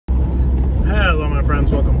my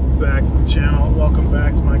friends? Welcome back to the channel. Welcome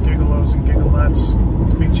back to my Gig-Olos and Gig-Olettes.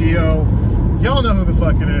 It's me, Gio. Y'all know who the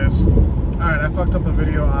fuck it is. Alright, I fucked up a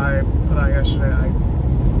video I put out yesterday. I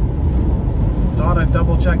thought I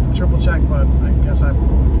double-checked and triple-checked, but I guess I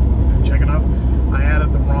didn't check enough. I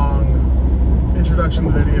added the wrong introduction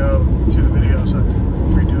to the video, so I have to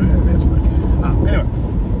redo it. Anyway.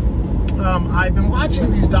 I've been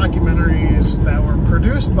watching these documentaries that were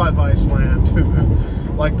produced by Viceland.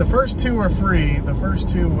 Like, the first two are free. The first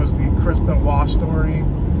two was the Chris Benoit story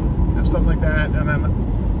and stuff like that. And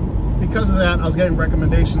then, because of that, I was getting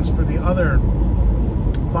recommendations for the other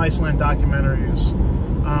Viceland documentaries.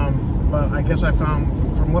 But I guess I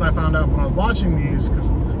found, from what I found out when I was watching these, because,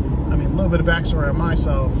 I mean, a little bit of backstory on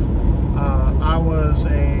myself. I was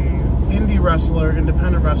a indie wrestler,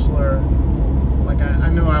 independent wrestler. Like, I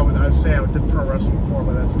knew I'd say I did pro wrestling before,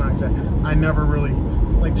 but that's not exactly. I never really,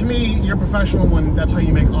 like, to me, you're professional when that's how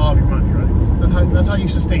you make all of your money, right? That's how you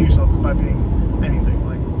sustain yourself, is by being anything.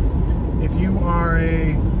 Like, if you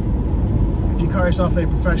call yourself a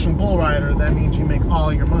professional bull rider, that means you make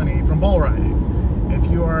all your money from bull riding.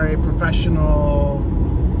 If you are a professional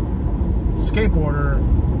skateboarder,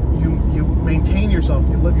 you maintain yourself,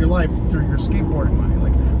 you live your life through your skateboarding money.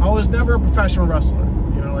 Like, I was never a professional wrestler,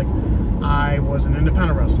 you know, like, I was an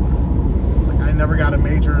independent wrestler. Like, I never got a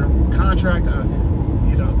major contract.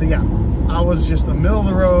 I was just a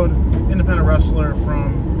middle-of-the-road independent wrestler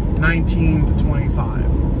from 19 to 25.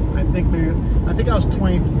 I think I was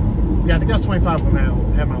 20. Yeah, I think I was 25 when I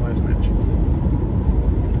had my last match.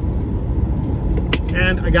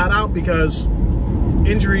 And I got out because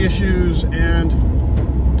injury issues, and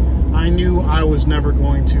I knew I was never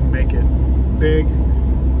going to make it big.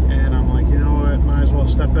 And I'm like, you know what, might as well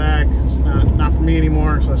step back. It's not for me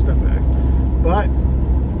anymore, so I stepped back. But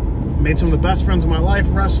made some of the best friends of my life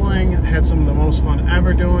wrestling. Had some of the most fun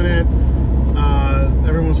ever doing it.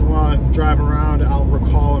 Every once in a while, I'm driving around, I'll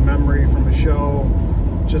recall a memory from a show.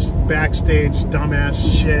 Just backstage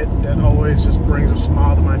dumbass shit that always just brings a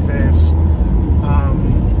smile to my face.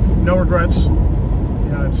 No regrets.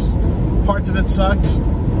 You know, it's parts of it sucked.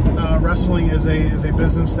 Wrestling is a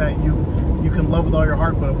business that you can love with all your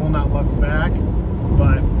heart, but it will not love you back.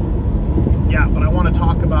 But yeah, but I want to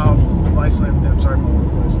talk about the Viceland. I'm sorry,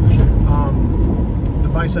 the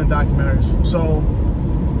Viceland documentaries. So,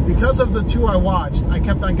 because of the two I watched, I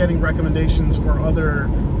kept on getting recommendations for other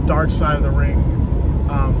Dark Side of the Ring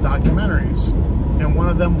documentaries, and one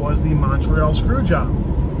of them was the Montreal Screw Job,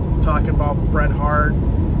 talking about Bret Hart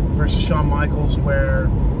versus Shawn Michaels, where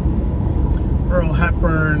Earl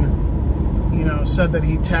Hepburn, you know, said that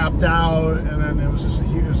he tapped out, and then it was this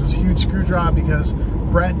huge screw job because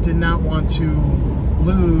Bret did not want to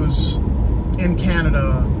lose in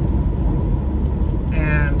Canada,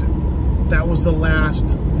 and that was the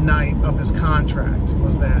last night of his contract,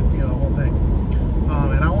 was that, you know, the whole thing.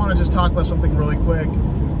 And I want to just talk about something really quick.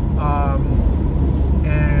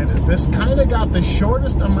 And this kind of got the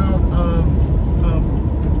shortest amount of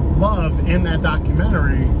love in that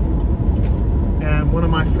documentary. And one of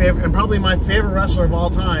my favorite, and probably my favorite wrestler of all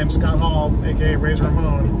time, Scott Hall, aka Razor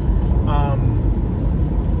Ramon,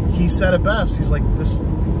 he said it best. He's like,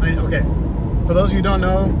 okay, for those of you who don't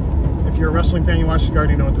know, if you're a wrestling fan, you watch the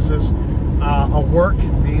already know what this is. A work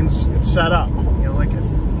means it's set up. You know, like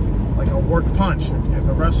a work punch. If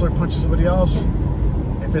a wrestler punches somebody else,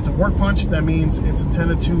 if it's a work punch, that means it's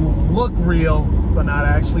intended to look real, but not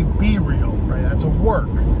actually be real, right? That's a work.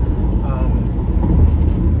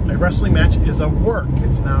 A wrestling match is a work.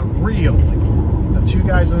 It's not real. Like, the two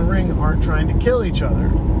guys in the ring aren't trying to kill each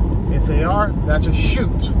other. If they are, that's a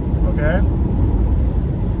shoot, okay?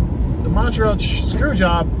 The Montreal Screw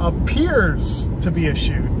Job appears to be a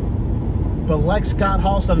shoot, but like Scott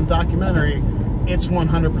Hall said in the documentary, it's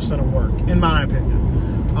 100% a work, in my opinion.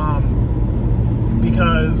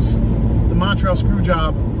 Because the Montreal Screw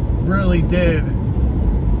Job really did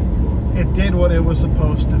what it was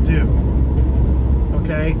supposed to do.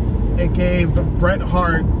 Okay, it gave Bret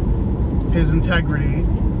Hart his integrity.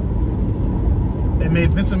 It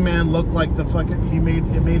made Vince McMahon look like the fucking. It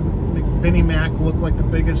made Vinnie Mac look like the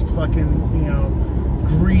biggest fucking, you know,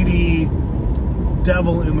 greedy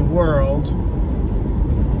devil in the world.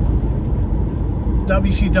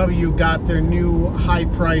 WCW got their new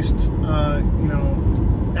high-priced, you know,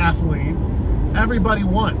 athlete. Everybody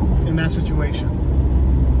won in that situation.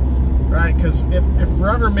 Right, because it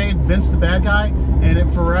forever made Vince the bad guy, and it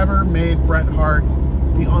forever made Bret Hart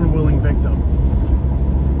the unwilling victim.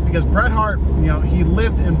 Because Bret Hart, you know, he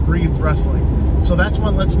lived and breathed wrestling. So that's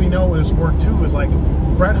what lets me know his work too, is like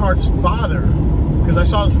Bret Hart's father, because I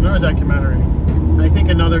saw this in another documentary. I think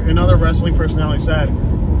another wrestling personality said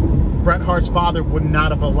Bret Hart's father would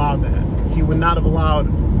not have allowed that. He would not have allowed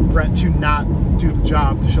Bret to not do the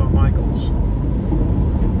job to Shawn Michaels.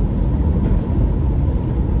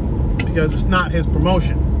 Because it's not his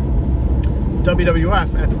promotion.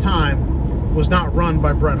 WWF at the time was not run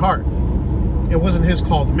by Bret Hart. It wasn't his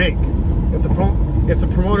call to make. If the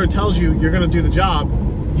promoter tells you you're going to do the job,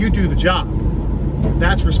 you do the job.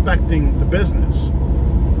 That's respecting the business.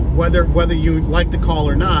 Whether you like the call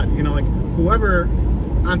or not, you know, like whoever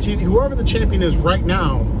on TV, whoever the champion is right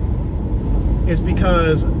now, is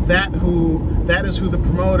because that is who the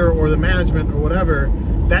promoter or the management or whatever,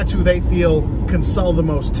 that's who they feel can sell the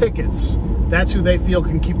most tickets. That's who they feel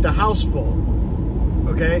can keep the house full.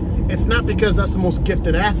 Okay? It's not because that's the most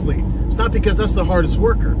gifted athlete. It's not because that's the hardest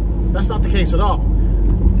worker. That's not the case at all.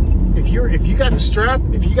 If you got the strap,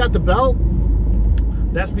 if you got the belt,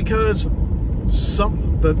 that's because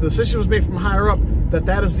the decision was made from higher up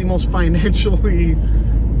that is the most financially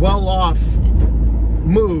well-off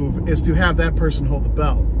move, is to have that person hold the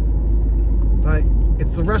belt. Right?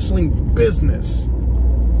 It's the wrestling business.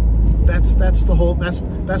 That's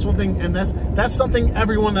one thing, and that's something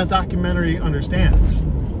everyone in that documentary understands.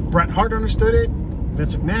 Bret Hart understood it,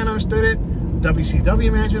 Vince McMahon understood it,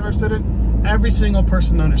 WCW management understood it, every single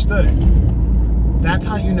person understood it. That's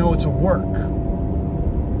how you know it's a work.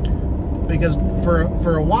 Because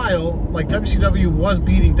for a while, like WCW was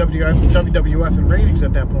beating WWF in ratings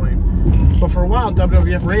at that point, but for a while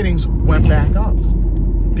WWF ratings went back up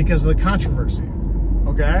because of the controversy.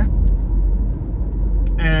 Okay?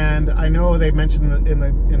 And I know they mentioned in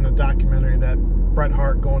the documentary that Bret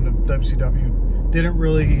Hart going to WCW didn't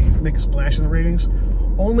really make a splash in the ratings,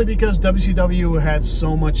 only because WCW had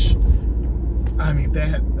so much. I mean,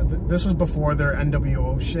 this was before their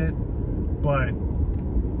NWO shit, but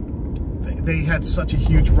they had such a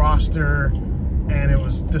huge roster, and it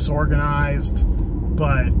was disorganized,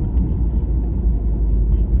 but it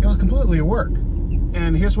was completely a work.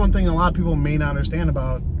 And here's one thing a lot of people may not understand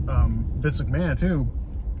about Vince McMahon too,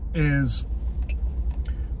 is,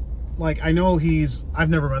 like, I know I've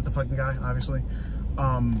never met the fucking guy, obviously,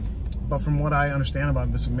 but from what I understand about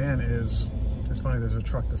Vince McMahon is, it's funny, there's a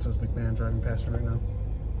truck that says McMahon driving past me right now.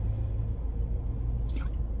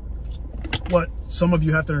 What some of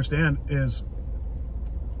you have to understand is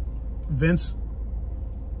Vince,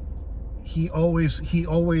 he always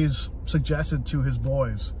suggested to his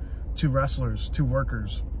boys, to wrestlers, to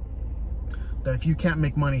workers, that if you can't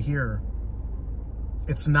make money here,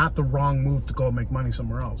 it's not the wrong move to go make money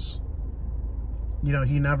somewhere else. You know,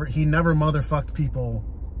 he never motherfucked people.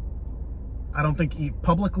 I don't think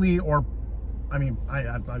publicly, or, I mean, I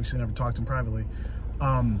obviously never talked to him privately.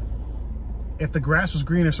 If the grass was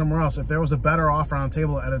greener somewhere else, if there was a better offer on the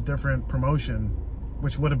table at a different promotion,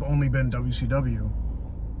 which would have only been WCW,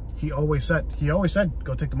 he always said,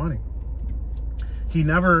 go take the money. He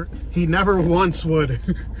never once would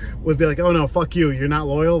be like, oh no, fuck you, you're not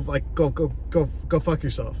loyal, like go fuck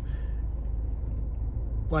yourself.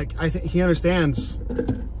 Like, I think he understands,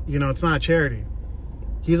 you know, it's not a charity.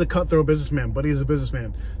 He's a cutthroat businessman, but he's a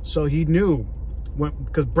businessman. So he knew,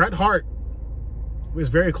 because Bret Hart was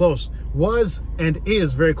very close, and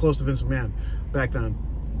is very close to Vince McMahon back then.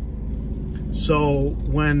 So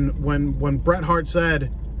when Bret Hart said,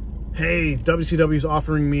 hey, WCW's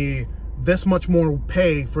offering me this much more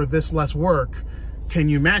pay for this less work, can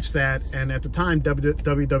you match that? And at the time,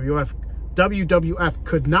 WWF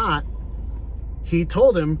could not. He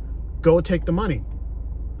told him, go take the money.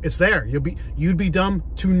 It's there. You'd be dumb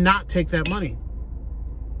to not take that money.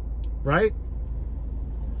 Right?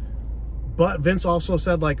 But Vince also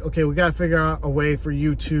said, like, okay, we got to figure out a way for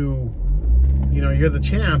you to, you know, you're the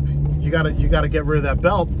champ. You got to get rid of that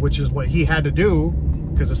belt, which is what he had to do,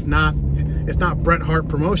 because it's not Bret Hart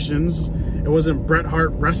Promotions. It wasn't Bret Hart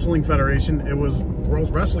Wrestling Federation. It was World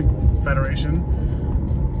Wrestling Federation.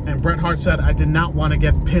 And Bret Hart said, I did not want to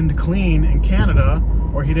get pinned clean in Canada,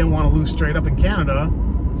 or he didn't want to lose straight up in Canada.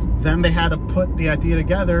 Then they had to put the idea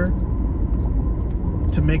together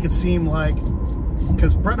to make it seem like,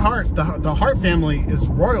 because Bret Hart, the Hart family is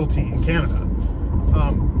royalty in Canada.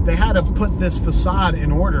 They had to put this facade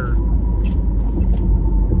in order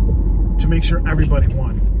to make sure everybody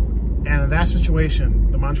won. And in that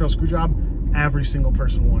situation, the Montreal Screw Job, every single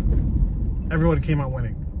person won. Everybody came out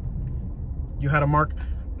winning. You had a mark.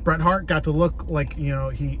 Bret Hart got to look like, you know,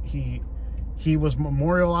 he was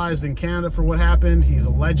memorialized in Canada for what happened. He's a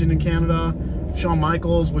legend in Canada. Shawn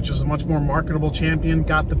Michaels, which is a much more marketable champion,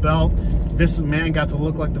 got the belt. Vince McMahon got to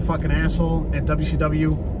look like the fucking asshole. And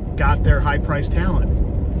WCW got their high-priced talent.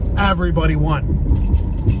 Everybody won.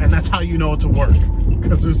 And that's how you know it's a work.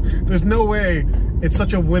 Because there's no way it's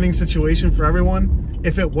such a winning situation for everyone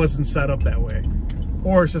if it wasn't set up that way,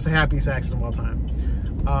 or it's just a happiest accident of all time.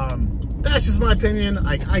 That's just my opinion.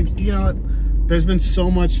 You know, there's been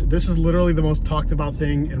so much. This is literally the most talked about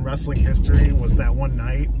thing in wrestling history, was that one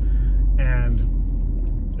night.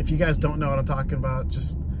 And if you guys don't know what I'm talking about,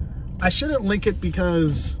 just, I shouldn't link it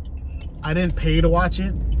because I didn't pay to watch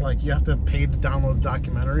it. Like, you have to pay to download the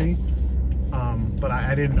documentary. But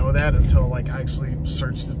I didn't know that until like I actually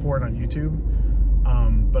searched for it on YouTube.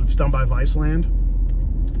 But it's done by Viceland.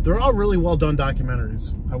 They're all really well done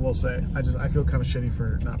documentaries, I will say. I feel kind of shitty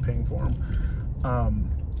for not paying for them.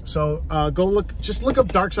 So just look up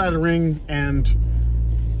Dark Side of the Ring and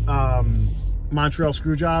Montreal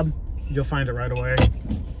Screw Job. You'll find it right away.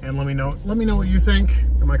 And let me know what you think.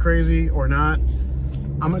 Am I crazy or not?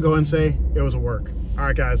 I'm gonna go ahead and say it was a work. All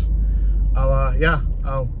right, guys.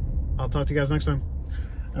 I'll talk to you guys next time.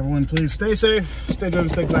 Everyone, please stay safe, stay good,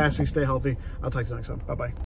 stay classy, stay healthy. I'll talk to you next time. Bye-bye.